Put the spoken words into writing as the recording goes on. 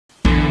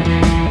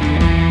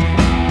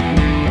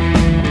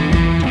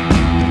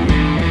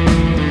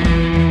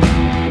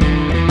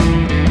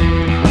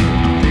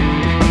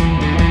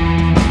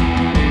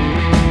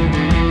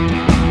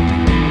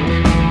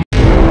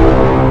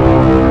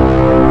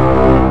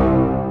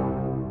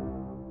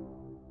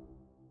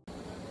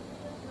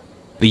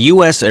The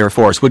U.S. Air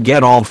Force would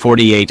get all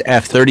 48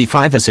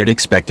 F-35s it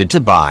expected to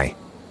buy.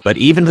 But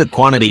even that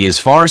quantity is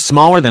far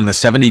smaller than the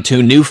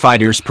 72 new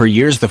fighters per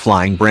year the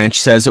flying branch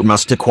says it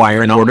must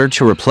acquire in order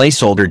to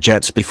replace older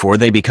jets before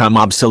they become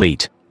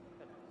obsolete.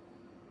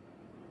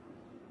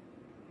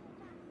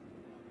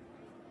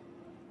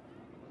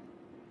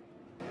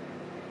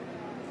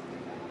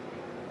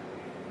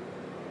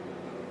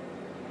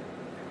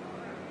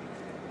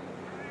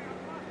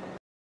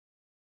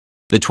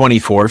 The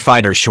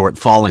 24-fighter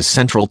shortfall is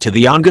central to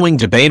the ongoing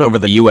debate over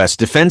the U.S.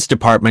 Defense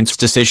Department's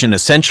decision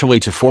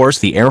essentially to force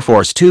the Air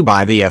Force to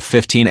buy the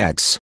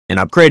F-15X, an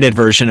upgraded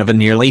version of a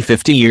nearly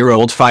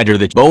 50-year-old fighter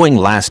that Boeing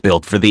last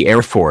built for the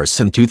Air Force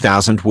in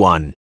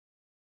 2001.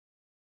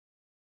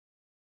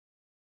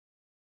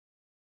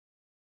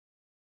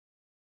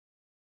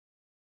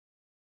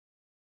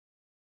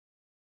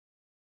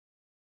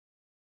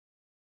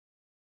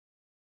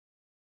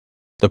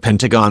 The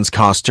Pentagon's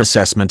Cost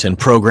Assessment and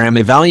Program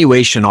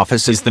Evaluation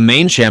Office is the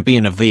main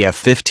champion of the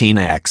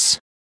F-15X.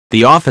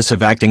 The Office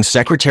of Acting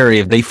Secretary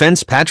of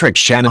Defense Patrick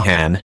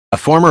Shanahan, a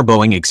former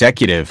Boeing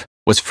executive,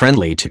 was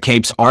friendly to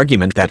CAPE's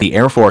argument that the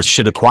Air Force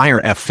should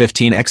acquire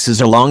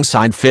F-15Xs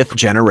alongside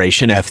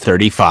fifth-generation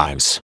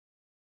F-35s.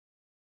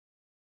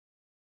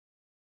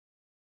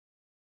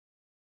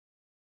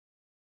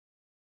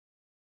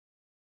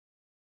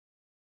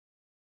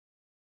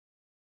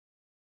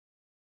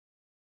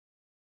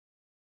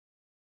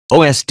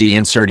 OSD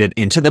inserted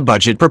into the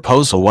budget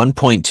proposal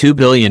 $1.2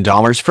 billion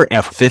for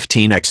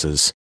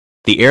F-15Xs.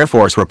 The Air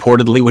Force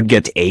reportedly would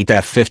get 8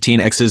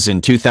 F-15Xs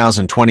in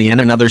 2020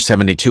 and another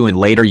 72 in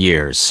later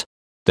years.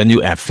 The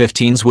new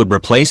F-15s would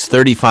replace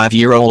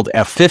 35-year-old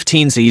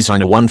F-15Es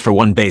on a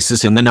one-for-one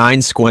basis in the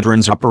 9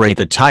 squadrons operate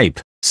the type,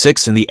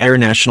 6 in the Air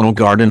National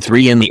Guard and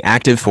 3 in the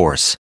active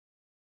force.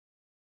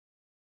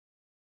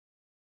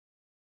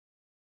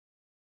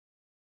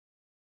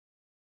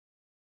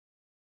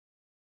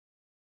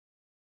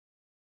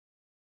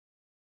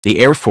 The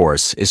Air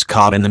Force is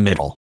caught in the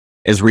middle.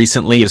 As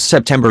recently as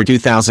September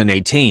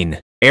 2018,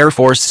 Air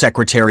Force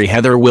Secretary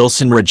Heather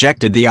Wilson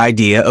rejected the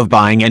idea of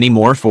buying any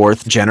more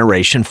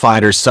fourth-generation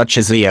fighters such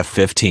as the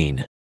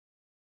F-15.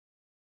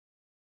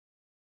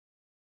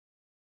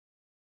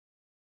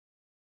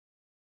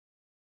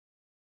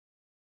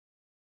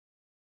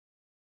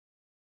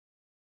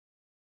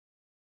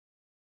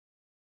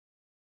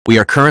 We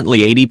are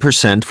currently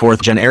 80%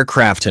 fourth-gen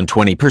aircraft and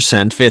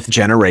 20%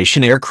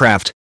 fifth-generation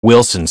aircraft,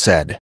 Wilson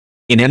said.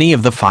 In any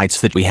of the fights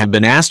that we have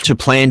been asked to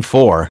plan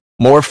for,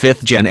 more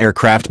fifth-gen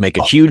aircraft make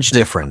a huge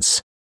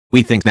difference.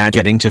 We think that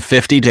getting to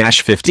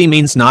 50-50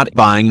 means not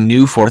buying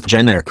new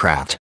fourth-gen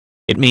aircraft.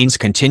 It means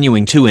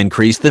continuing to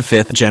increase the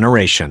fifth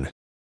generation.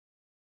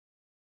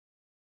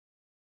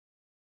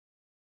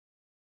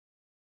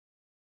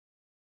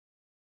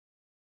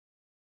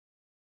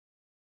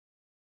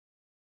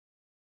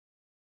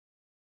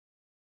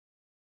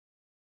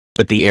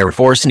 But the Air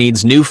Force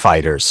needs new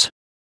fighters.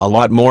 A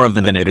lot more of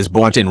them than it has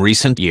bought in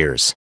recent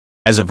years.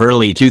 As of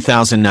early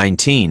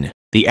 2019,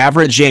 the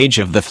average age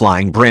of the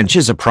flying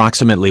branch's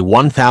approximately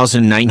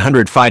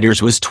 1,900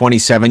 fighters was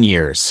 27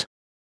 years.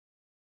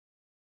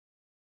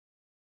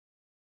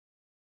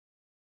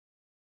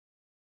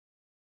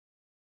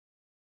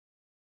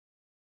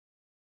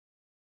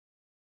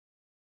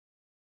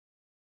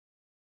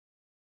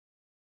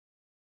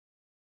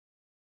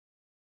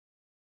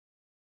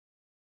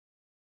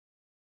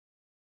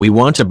 We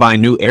want to buy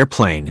new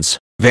airplanes,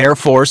 Air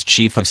Force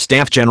Chief of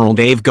Staff General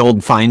Dave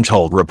Goldfein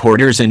told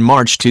reporters in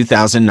March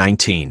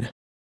 2019.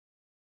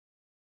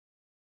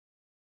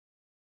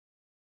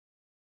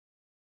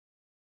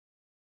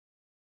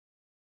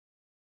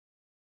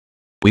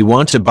 We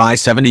want to buy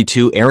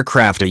 72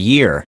 aircraft a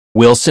year,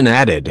 Wilson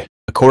added,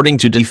 according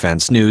to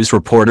Defense News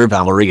reporter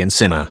Valerie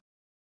Encina.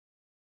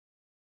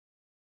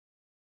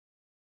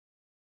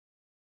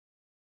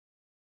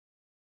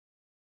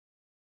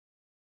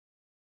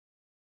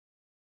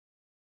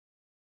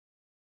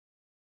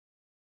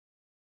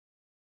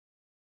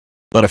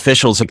 But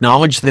officials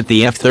acknowledge that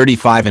the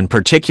F-35 in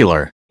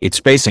particular, its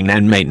basing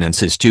and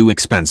maintenance is too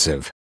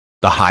expensive.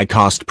 The high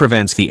cost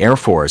prevents the Air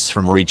Force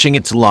from reaching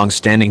its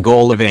long-standing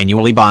goal of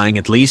annually buying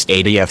at least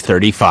 80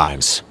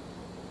 F-35s.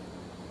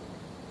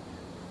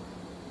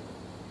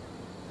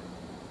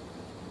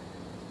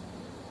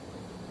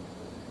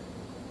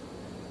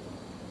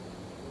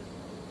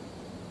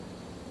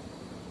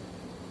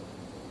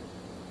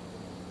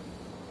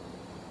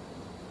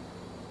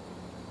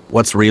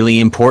 What's really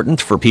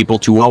important for people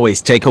to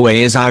always take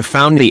away is I've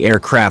found the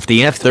aircraft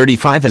the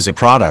F-35 as a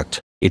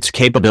product, its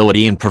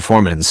capability and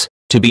performance,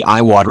 to be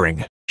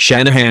eye-watering,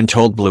 Shanahan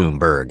told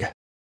Bloomberg.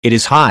 It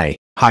is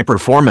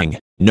high-performing,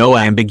 no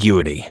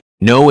ambiguity,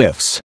 no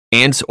ifs,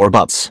 ands or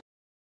buts.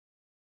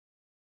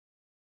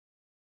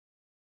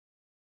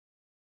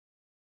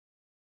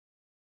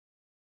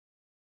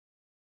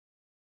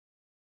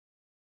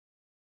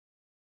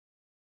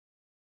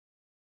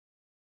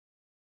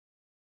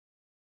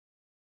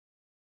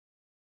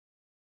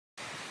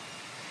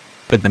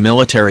 But the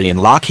military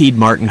and Lockheed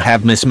Martin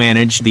have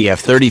mismanaged the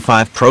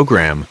F-35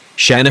 program,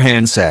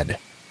 Shanahan said.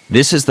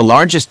 This is the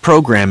largest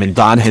program in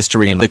DoD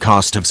history and the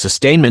cost of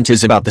sustainment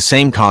is about the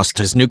same cost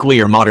as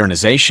nuclear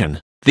modernization,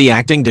 the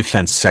acting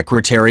defense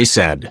secretary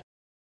said.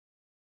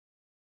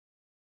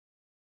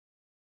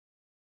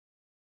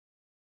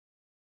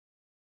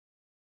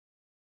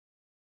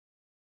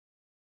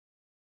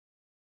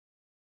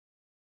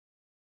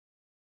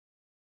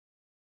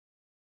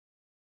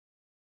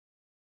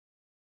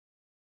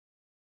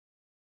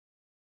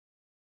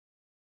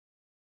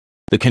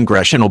 The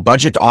Congressional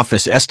Budget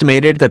Office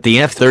estimated that the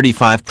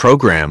F-35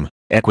 program,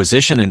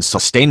 acquisition and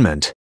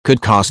sustainment,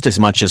 could cost as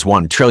much as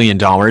 $1 trillion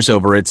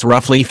over its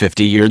roughly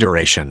 50-year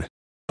duration.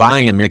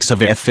 Buying a mix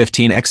of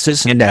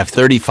F-15Xs and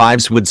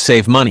F-35s would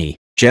save money,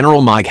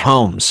 General Mike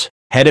Holmes,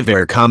 head of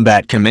Air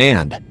Combat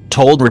Command,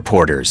 told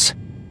reporters.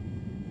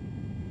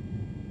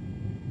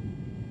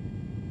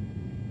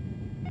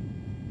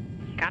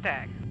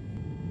 Contact.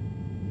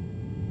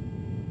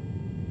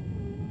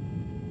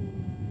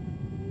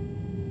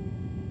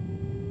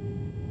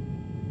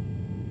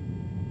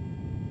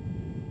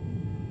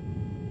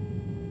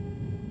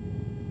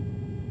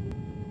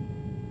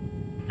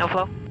 No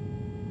flow.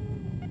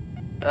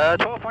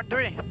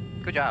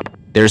 12.3. Good job.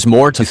 There's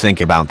more to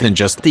think about than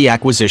just the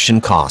acquisition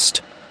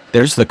cost.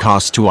 There's the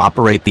cost to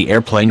operate the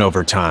airplane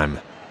over time.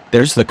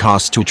 There's the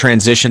cost to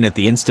transition at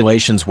the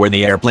installations where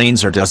the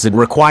airplanes are. Does it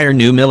require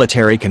new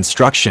military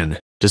construction?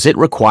 Does it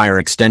require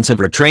extensive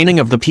retraining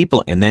of the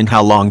people? And then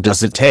how long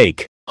does it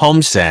take?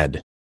 Holmes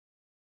said.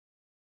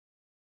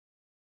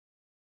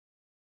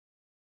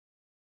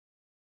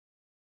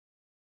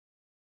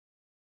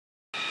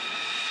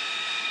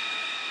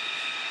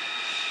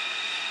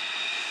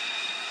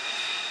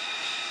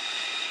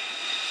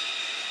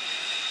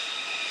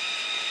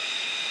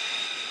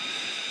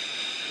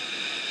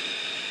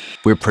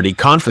 We're pretty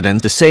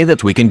confident to say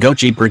that we can go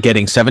cheaper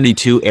getting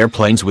 72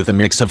 airplanes with a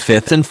mix of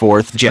 5th and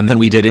 4th gen than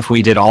we did if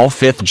we did all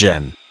 5th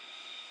gen.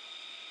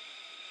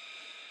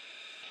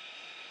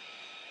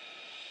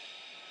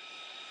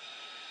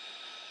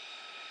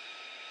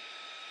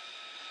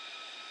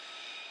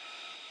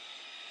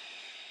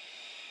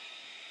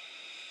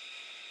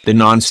 The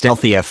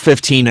non-stealthy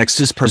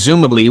F-15Xs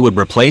presumably would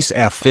replace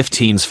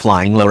F-15s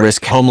flying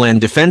low-risk homeland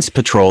defense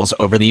patrols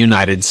over the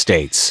United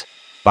States.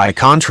 By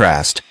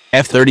contrast,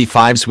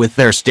 F-35s with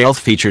their stealth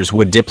features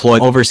would deploy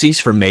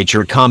overseas for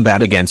major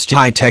combat against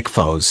high-tech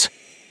foes.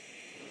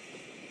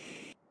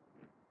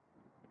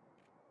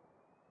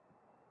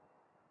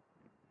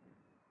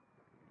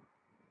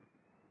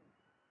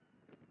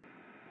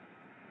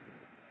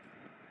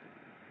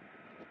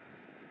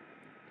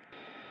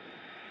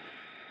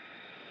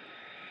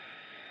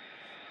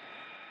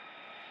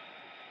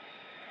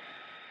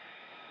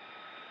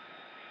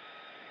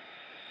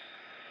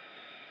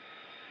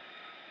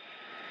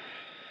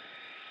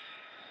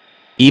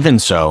 Even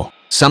so,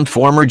 some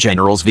former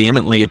generals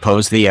vehemently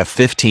oppose the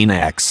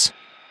F-15X.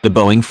 The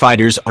Boeing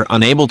fighters are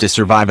unable to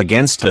survive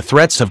against the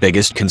threats of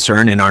biggest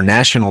concern in our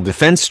national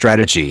defense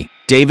strategy,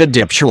 David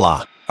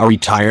Dipshula, a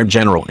retired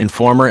general and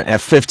former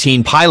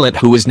F-15 pilot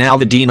who is now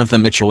the dean of the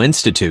Mitchell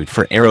Institute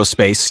for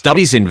Aerospace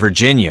Studies in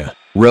Virginia,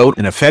 wrote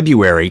in a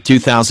February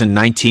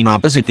 2019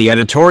 opposite the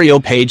editorial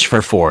page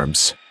for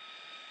Forbes.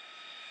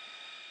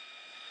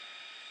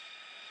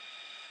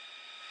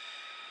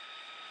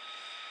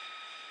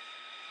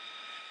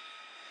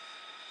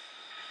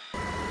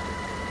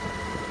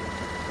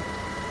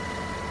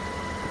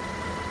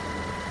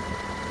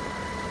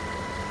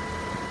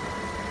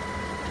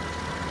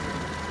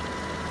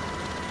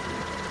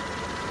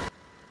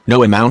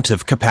 No amount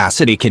of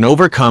capacity can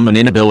overcome an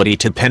inability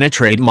to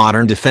penetrate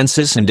modern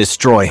defenses and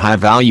destroy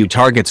high-value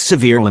targets.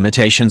 Severe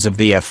limitations of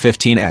the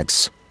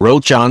F-15X,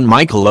 wrote John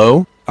Michael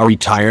Lowe, a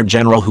retired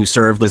general who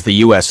served as the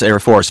U.S. Air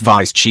Force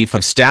Vice Chief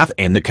of Staff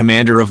and the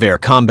Commander of Air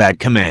Combat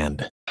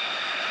Command.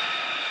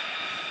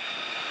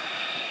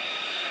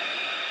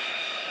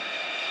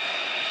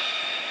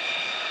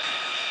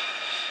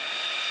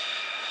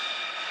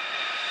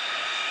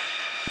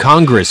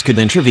 Congress could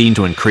intervene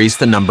to increase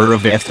the number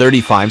of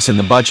F-35s in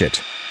the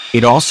budget.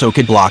 It also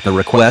could block a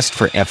request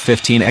for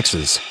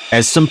F-15Xs,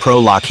 as some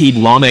pro-Lockheed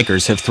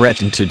lawmakers have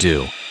threatened to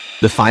do.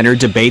 The fighter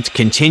debate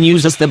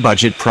continues as the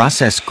budget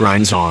process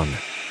grinds on.